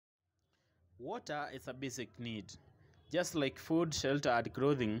Water is a basic need. Just like food, shelter, and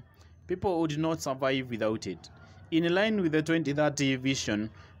clothing, people would not survive without it. In line with the 2030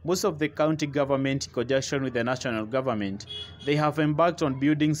 vision, most of the county government, in conjunction with the national government, they have embarked on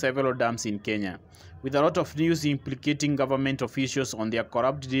building several dams in Kenya, with a lot of news implicating government officials on their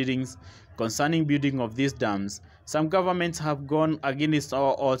corrupt dealings concerning building of these dams. Some governments have gone against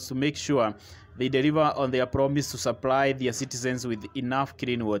all odds to make sure they deliver on their promise to supply their citizens with enough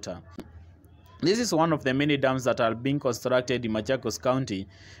clean water. This is one of the many dams that are being constructed in Machakos County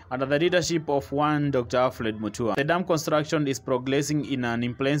under the leadership of one Dr. Alfred Mutua. The dam construction is progressing in an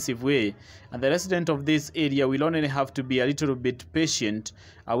impressive way, and the residents of this area will only have to be a little bit patient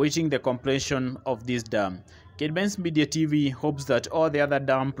awaiting the completion of this dam. KENBENS Media TV hopes that all the other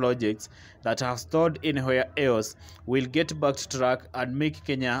dam projects that have stalled anywhere else will get back to track and make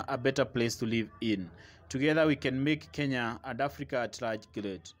Kenya a better place to live in. Together we can make Kenya and Africa at large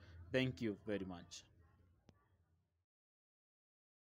great. Thank you very much.